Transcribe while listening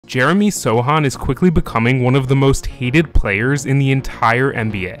Jeremy Sochan is quickly becoming one of the most hated players in the entire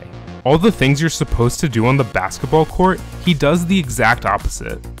NBA. All the things you're supposed to do on the basketball court, he does the exact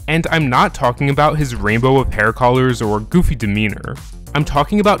opposite. And I'm not talking about his rainbow of hair colors or goofy demeanor. I'm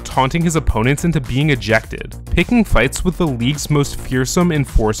talking about taunting his opponents into being ejected, picking fights with the league's most fearsome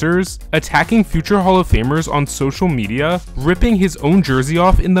enforcers, attacking future Hall of Famers on social media, ripping his own jersey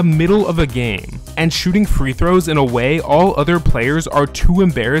off in the middle of a game, and shooting free throws in a way all other players are too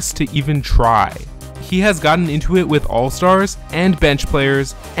embarrassed to even try. He has gotten into it with all-stars and bench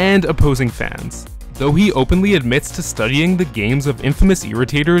players and opposing fans. Though he openly admits to studying the games of infamous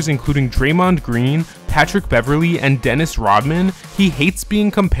irritators including Draymond Green, Patrick Beverley, and Dennis Rodman, he hates being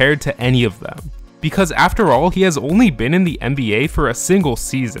compared to any of them. Because after all, he has only been in the NBA for a single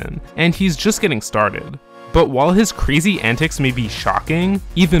season, and he's just getting started. But while his crazy antics may be shocking,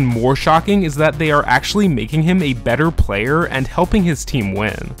 even more shocking is that they are actually making him a better player and helping his team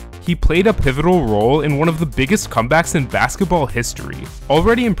win. He played a pivotal role in one of the biggest comebacks in basketball history,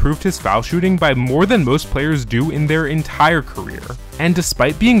 already improved his foul shooting by more than most players do in their entire career, and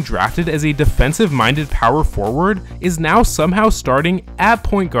despite being drafted as a defensive-minded power forward, is now somehow starting at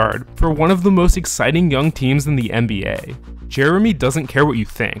point guard for one of the most exciting young teams in the NBA. Jeremy doesn't care what you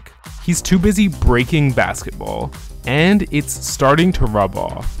think. He's too busy breaking basketball, and it's starting to rub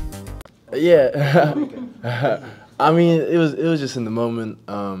off. Yeah, I mean, it was just in the moment.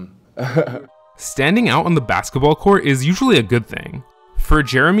 Standing out on the basketball court is usually a good thing. For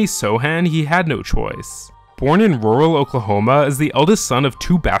Jeremy Sochan, he had no choice. Born in rural Oklahoma as the eldest son of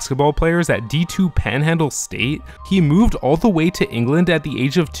two basketball players at D2 Panhandle State, he moved all the way to England at the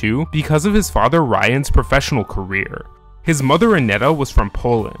age of 2 because of his father Ryan's professional career. His mother Annetta was from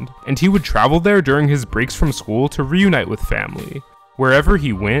Poland, and he would travel there during his breaks from school to reunite with family. Wherever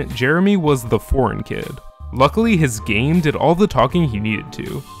he went, Jeremy was the foreign kid. Luckily, his game did all the talking he needed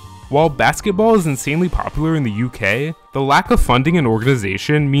to. While basketball is insanely popular in the UK, the lack of funding and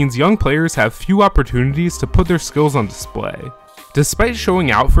organization means young players have few opportunities to put their skills on display. Despite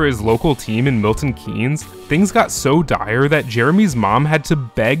showing out for his local team in Milton Keynes, things got so dire that Jeremy's mom had to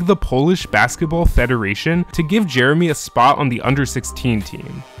beg the Polish Basketball Federation to give Jeremy a spot on the under-16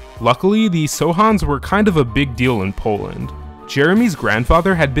 team. Luckily, the Sochans were kind of a big deal in Poland. Jeremy's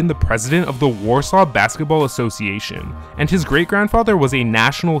grandfather had been the president of the Warsaw Basketball Association, and his great-grandfather was a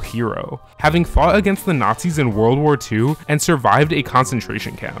national hero, having fought against the Nazis in World War II and survived a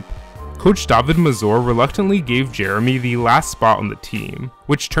concentration camp. Coach David Mazur reluctantly gave Jeremy the last spot on the team,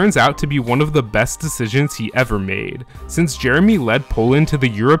 which turns out to be one of the best decisions he ever made, since Jeremy led Poland to the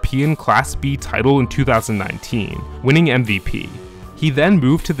European Class B title in 2019, winning MVP. He then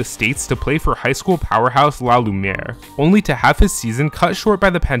moved to the States to play for high school powerhouse La Lumiere, only to have his season cut short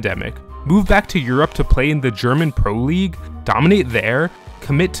by the pandemic, move back to Europe to play in the German Pro League, dominate there,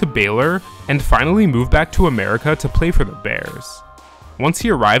 commit to Baylor, and finally move back to America to play for the Bears. Once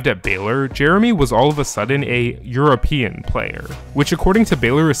he arrived at Baylor, Jeremy was all of a sudden a European player, which according to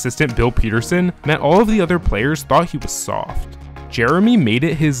Baylor assistant Bill Peterson meant all of the other players thought he was soft. Jeremy made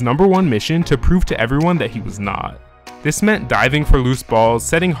it his #1 mission to prove to everyone that he was not. This meant diving for loose balls,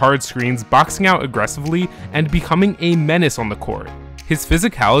 setting hard screens, boxing out aggressively, and becoming a menace on the court. His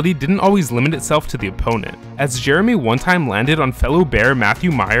physicality didn't always limit itself to the opponent, as Jeremy one time landed on fellow Bear Matthew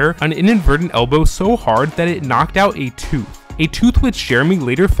Meyer an inadvertent elbow so hard that it knocked out a tooth which Jeremy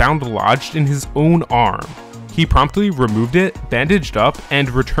later found lodged in his own arm. He promptly removed it, bandaged up, and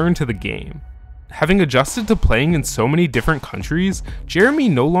returned to the game. Having adjusted to playing in so many different countries, Jeremy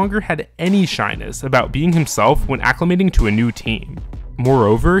no longer had any shyness about being himself when acclimating to a new team.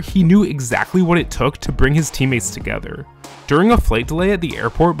 Moreover, he knew exactly what it took to bring his teammates together. During a flight delay at the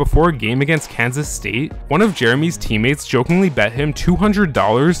airport before a game against Kansas State, one of Jeremy's teammates jokingly bet him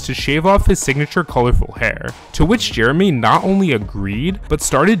 $200 to shave off his signature colorful hair, to which Jeremy not only agreed, but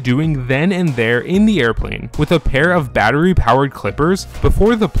started doing then and there in the airplane with a pair of battery-powered clippers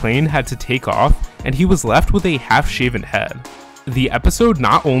before the plane had to take off and he was left with a half-shaven head. The episode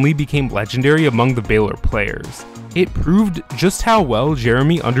not only became legendary among the Baylor players, it proved just how well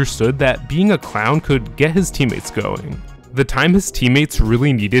Jeremy understood that being a clown could get his teammates going. The time his teammates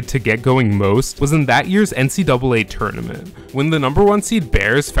really needed to get going most was in that year's NCAA tournament, when the #1 seed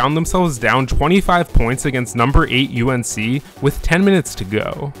Bears found themselves down 25 points against #8 UNC with 10 minutes to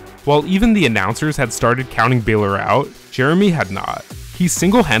go. While even the announcers had started counting Baylor out, Jeremy had not. he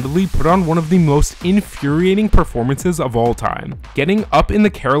single-handedly put on one of the most infuriating performances of all time, getting up in the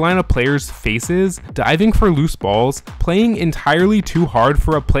Carolina players' faces, diving for loose balls, playing entirely too hard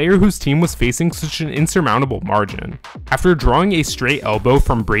for a player whose team was facing such an insurmountable margin. After drawing a straight elbow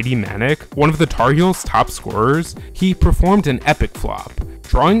from Brady Manick, one of the Tar Heels' top scorers, he performed an epic flop,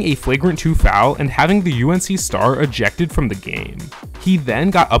 drawing a flagrant 2 foul and having the UNC star ejected from the game. He then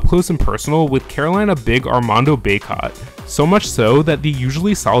got up close and personal with Carolina big Armando Bacot, so much so that the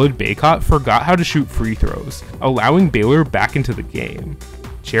usually solid Bacot forgot how to shoot free throws, allowing Baylor back into the game.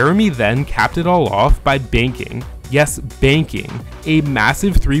 Jeremy then capped it all off by banking, yes banking, a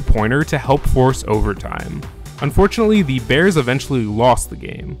massive 3-pointer to help force overtime. Unfortunately, the Bears eventually lost the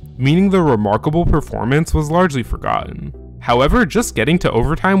game, meaning the remarkable performance was largely forgotten. However, just getting to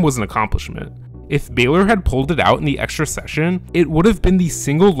overtime was an accomplishment. If Baylor had pulled it out in the extra session, it would have been the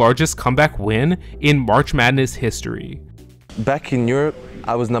single largest comeback win in March Madness history. Back in Europe,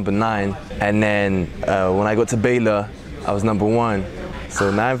 I was number 9, and then when I got to Baylor, I was number 1.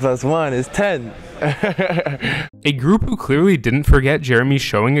 So 9 plus 1 is 10. A group who clearly didn't forget Jeremy's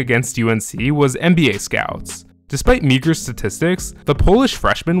showing against UNC was NBA scouts. Despite meager statistics, the Polish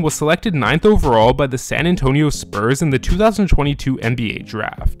freshman was selected 9th overall by the San Antonio Spurs in the 2022 NBA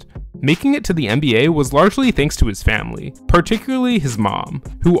draft. Making it to the NBA was largely thanks to his family, particularly his mom,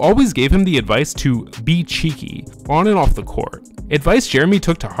 who always gave him the advice to be cheeky on and off the court, advice Jeremy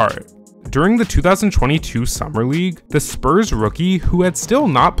took to heart. During the 2022 Summer League, the Spurs rookie, who had still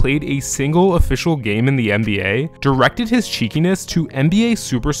not played a single official game in the NBA, directed his cheekiness to NBA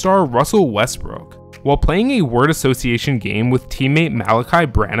superstar Russell Westbrook. While playing a word association game with teammate Malachi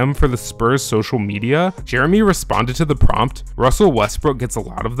Branham for the Spurs' social media, Jeremy responded to the prompt, "Russell Westbrook gets a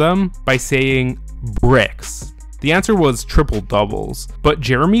lot of them," by saying, "bricks." The answer was triple doubles, but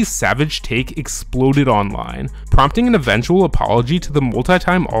Jeremy's savage take exploded online, prompting an eventual apology to the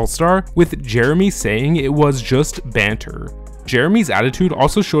multi-time All-Star, with Jeremy saying it was just banter. Jeremy's attitude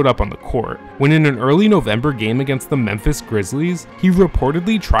also showed up on the court, when in an early November game against the Memphis Grizzlies, he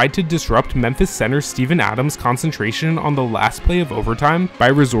reportedly tried to disrupt Memphis center Steven Adams' concentration on the last play of overtime by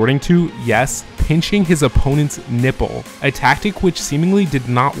resorting to, yes, pinching his opponent's nipple, a tactic which seemingly did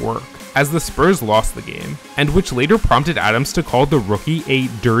not work, as the Spurs lost the game, and which later prompted Adams to call the rookie a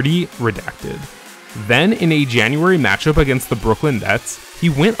dirty redacted. Then, in a January matchup against the Brooklyn Nets, he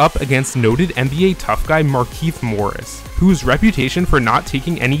went up against noted NBA tough guy Markieff Morris, whose reputation for not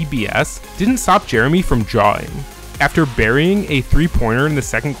taking any BS didn't stop Jeremy from jawing. After burying a 3-pointer in the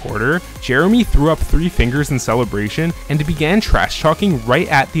second quarter, Jeremy threw up 3 fingers in celebration and began trash-talking right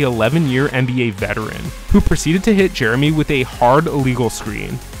at the 11-year NBA veteran, who proceeded to hit Jeremy with a hard illegal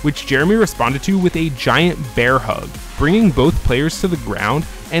screen, which Jeremy responded to with a giant bear hug, bringing both players to the ground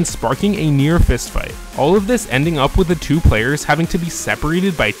and sparking a near fistfight, all of this ending up with the 2 players having to be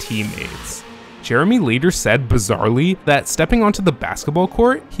separated by teammates. Jeremy later said bizarrely that stepping onto the basketball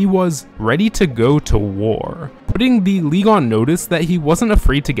court, he was ready to go to war, putting the league on notice that he wasn't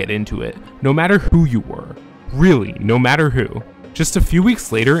afraid to get into it, no matter who you were. Really, no matter who. Just a few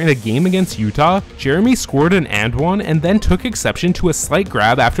weeks later in a game against Utah, Jeremy scored an and one and then took exception to a slight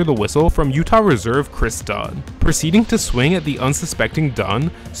grab after the whistle from Utah reserve Chris Dunn, proceeding to swing at the unsuspecting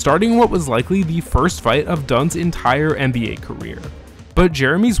Dunn, starting what was likely the first fight of Dunn's entire NBA career. But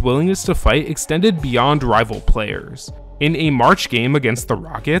Jeremy's willingness to fight extended beyond rival players. In a March game against the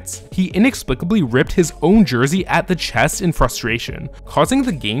Rockets, he inexplicably ripped his own jersey at the chest in frustration, causing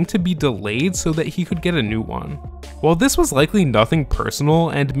the game to be delayed so that he could get a new one. While this was likely nothing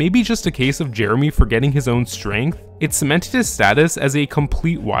personal and maybe just a case of Jeremy forgetting his own strength, it cemented his status as a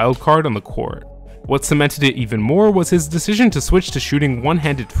complete wildcard on the court. What cemented it even more was his decision to switch to shooting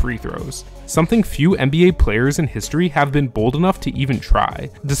one-handed free throws, something few NBA players in history have been bold enough to even try,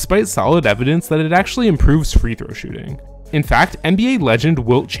 despite solid evidence that it actually improves free throw shooting. In fact, NBA legend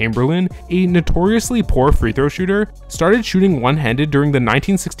Wilt Chamberlain, a notoriously poor free throw shooter, started shooting one-handed during the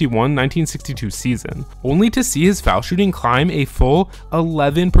 1961-1962 season, only to see his foul shooting climb a full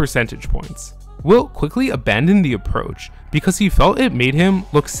 11 percentage points. Wilt quickly abandoned the approach because he felt it made him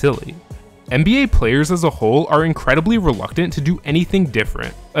look silly. NBA players as a whole are incredibly reluctant to do anything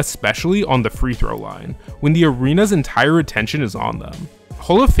different, especially on the free throw line, when the arena's entire attention is on them.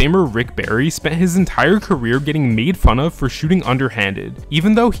 Hall of Famer Rick Barry spent his entire career getting made fun of for shooting underhanded,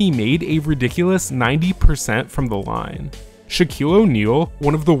 even though he made a ridiculous 90% from the line. Shaquille O'Neal,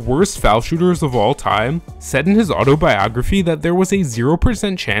 one of the worst foul shooters of all time, said in his autobiography that there was a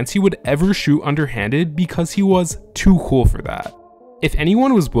 0% chance he would ever shoot underhanded because he was too cool for that. If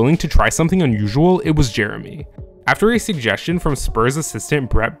anyone was willing to try something unusual, it was Jeremy. After a suggestion from Spurs assistant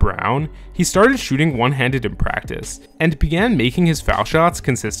Brett Brown, he started shooting one-handed in practice and began making his foul shots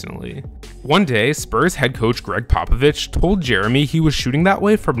consistently. One day, Spurs head coach Greg Popovich told Jeremy he was shooting that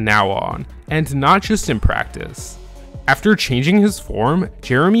way from now on, and not just in practice. After changing his form,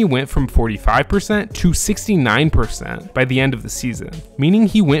 Jeremy went from 45% to 69% by the end of the season, meaning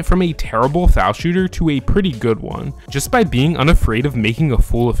he went from a terrible foul shooter to a pretty good one, just by being unafraid of making a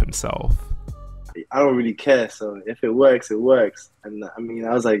fool of himself. I don't really care, so if it works, it works. And I mean,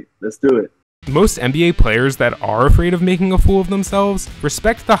 I was like, let's do it. Most NBA players that are afraid of making a fool of themselves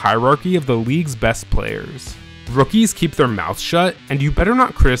respect the hierarchy of the league's best players. Rookies keep their mouths shut, and you better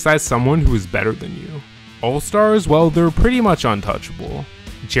not criticize someone who is better than you. All-Stars, well, they're pretty much untouchable.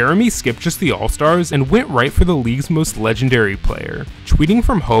 Jeremy skipped just the All-Stars and went right for the league's most legendary player, tweeting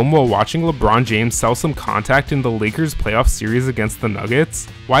from home while watching LeBron James sell some contact in the Lakers playoff series against the Nuggets.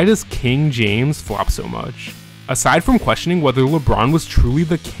 Why does King James flop so much? Aside from questioning whether LeBron was truly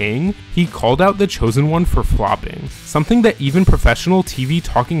the king, he called out the chosen one for flopping, something that even professional TV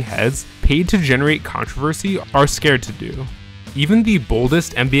talking heads paid to generate controversy are scared to do. Even the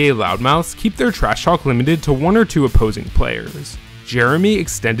boldest NBA loudmouths keep their trash talk limited to one or two opposing players. Jeremy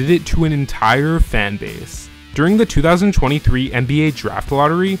extended it to an entire fan base. During the 2023 NBA Draft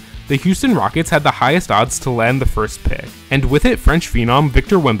Lottery, the Houston Rockets had the highest odds to land the first pick, and with it French phenom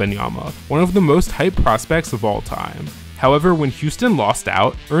Victor Wembanyama, one of the most hyped prospects of all time. However, when Houston lost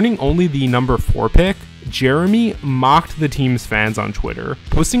out, earning only the number 4 pick, Jeremy mocked the team's fans on Twitter,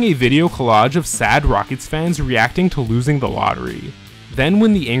 posting a video collage of sad Rockets fans reacting to losing the lottery. Then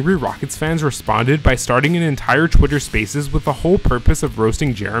when the angry Rockets fans responded by starting an entire Twitter Spaces with the whole purpose of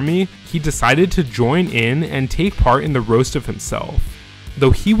roasting Jeremy, he decided to join in and take part in the roast of himself.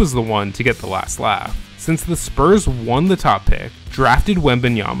 Though he was the one to get the last laugh, since the Spurs won the top pick, drafted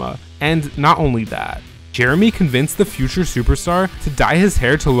Wembanyama, and not only that, Jeremy convinced the future superstar to dye his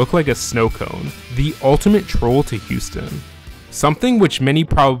hair to look like a snow cone, the ultimate troll to Houston. Something which many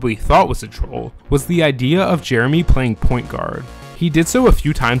probably thought was a troll was the idea of Jeremy playing point guard. He did so a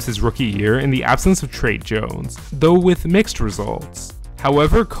few times his rookie year in the absence of Trey Jones, though with mixed results.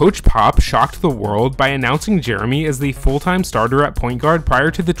 However, Coach Pop shocked the world by announcing Jeremy as the full-time starter at point guard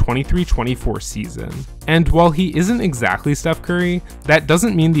prior to the 23-24 season. And while he isn't exactly Steph Curry, that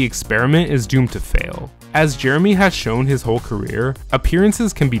doesn't mean the experiment is doomed to fail. As Jeremy has shown his whole career,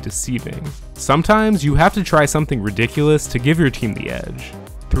 appearances can be deceiving. Sometimes you have to try something ridiculous to give your team the edge.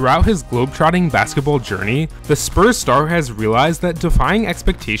 Throughout his globetrotting basketball journey, the Spurs star has realized that defying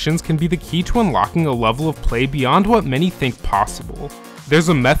expectations can be the key to unlocking a level of play beyond what many think possible. There's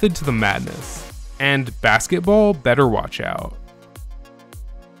a method to the madness, and basketball better watch out.